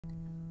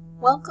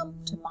Welcome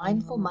to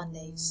Mindful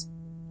Mondays,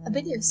 a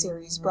video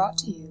series brought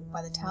to you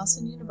by the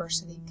Towson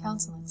University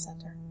Counseling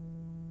Center.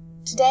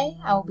 Today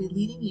I will be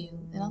leading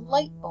you in a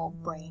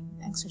Lightbulb Brain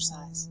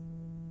Exercise.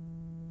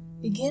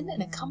 Begin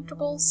in a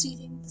comfortable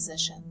seating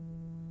position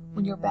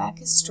when your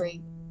back is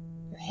straight,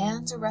 your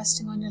hands are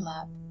resting on your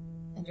lap,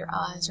 and your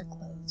eyes are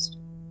closed.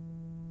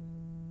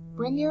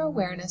 Bring your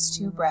awareness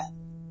to your breath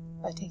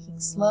by taking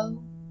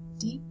slow,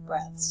 deep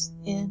breaths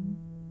in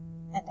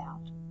and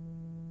out.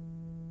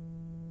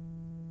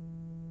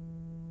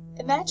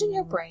 Imagine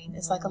your brain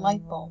is like a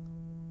light bulb.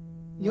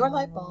 Your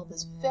light bulb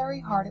is very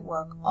hard at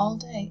work all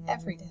day,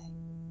 every day.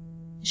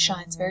 It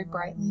shines very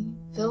brightly,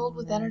 filled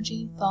with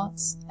energy,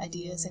 thoughts,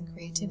 ideas, and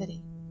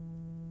creativity.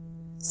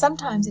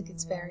 Sometimes it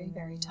gets very,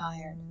 very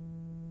tired.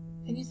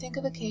 Can you think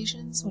of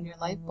occasions when your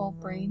light bulb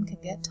brain can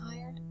get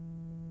tired?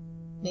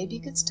 Maybe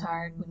it gets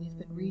tired when you've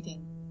been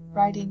reading,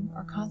 writing,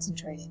 or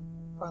concentrating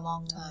for a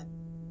long time.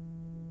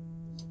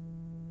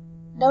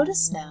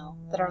 Notice now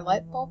that our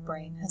light bulb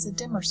brain has a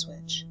dimmer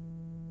switch.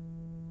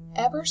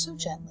 Ever so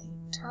gently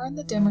turn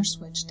the dimmer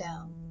switch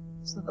down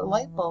so that the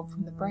light bulb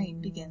from the brain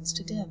begins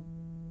to dim.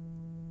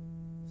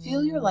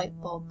 Feel your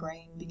light bulb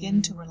brain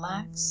begin to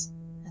relax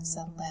and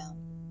settle down.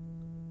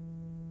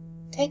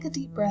 Take a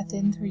deep breath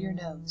in through your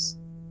nose,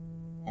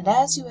 and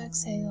as you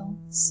exhale,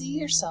 see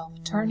yourself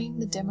turning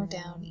the dimmer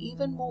down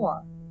even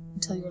more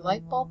until your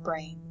light bulb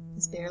brain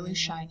is barely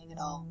shining at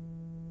all.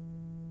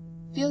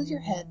 Feel your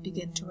head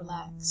begin to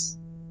relax,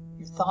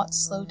 your thoughts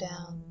slow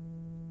down,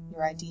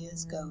 your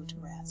ideas go to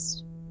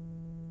rest.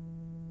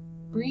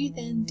 Breathe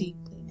in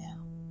deeply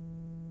now,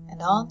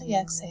 and on the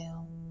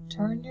exhale,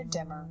 turn your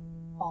dimmer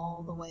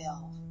all the way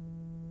off.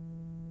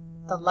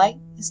 The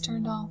light is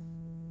turned off,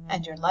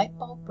 and your light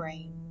bulb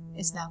brain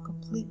is now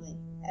completely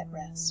at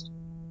rest.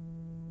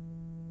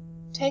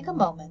 Take a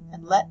moment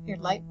and let your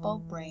light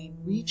bulb brain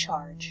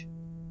recharge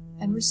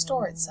and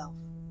restore itself.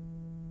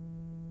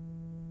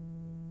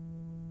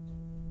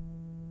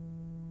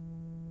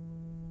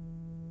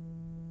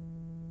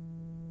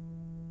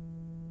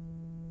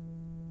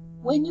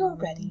 When you're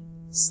ready,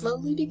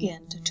 slowly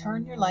begin to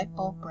turn your light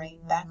bulb brain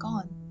back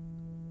on.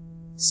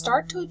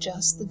 Start to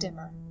adjust the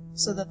dimmer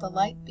so that the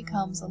light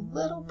becomes a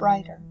little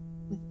brighter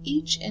with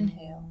each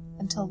inhale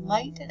until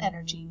light and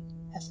energy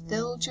have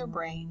filled your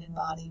brain and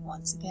body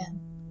once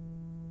again.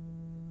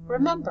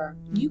 Remember,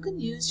 you can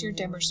use your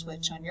dimmer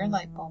switch on your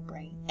light bulb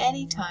brain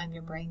anytime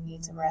your brain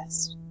needs a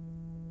rest.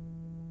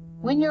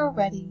 When you're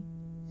ready,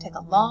 take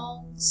a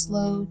long,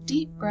 slow,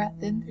 deep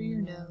breath in through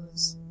your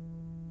nose.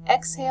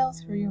 Exhale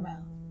through your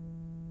mouth.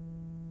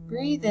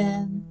 Breathe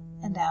in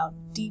and out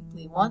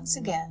deeply once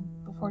again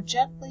before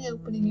gently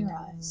opening your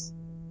eyes.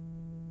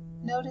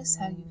 Notice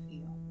how you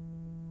feel.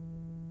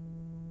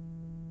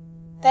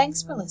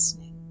 Thanks for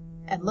listening,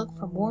 and look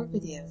for more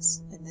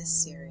videos in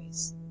this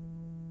series.